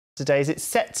today as it's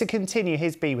set to continue.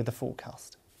 Here's Bea with the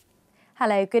forecast.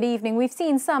 Hello, good evening. We've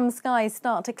seen some skies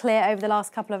start to clear over the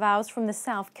last couple of hours from the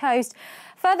south coast.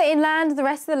 Further inland, the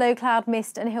rest of the low cloud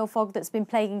mist and hill fog that's been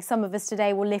plaguing some of us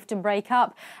today will lift and break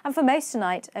up. And for most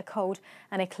tonight, a cold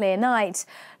and a clear night.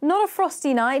 Not a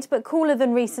frosty night, but cooler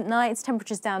than recent nights.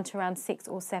 Temperatures down to around 6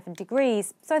 or 7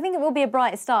 degrees. So I think it will be a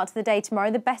bright start to the day tomorrow.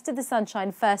 The best of the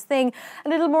sunshine first thing. A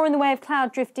little more in the way of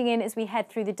cloud drifting in as we head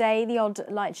through the day. The odd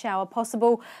light shower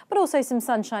possible, but also some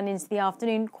sunshine into the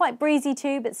afternoon. Quite breezy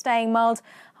too, but staying mild.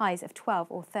 Highs of 12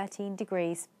 or 13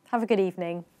 degrees. Have a good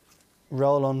evening.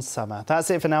 Roll on summer. That's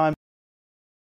it for now.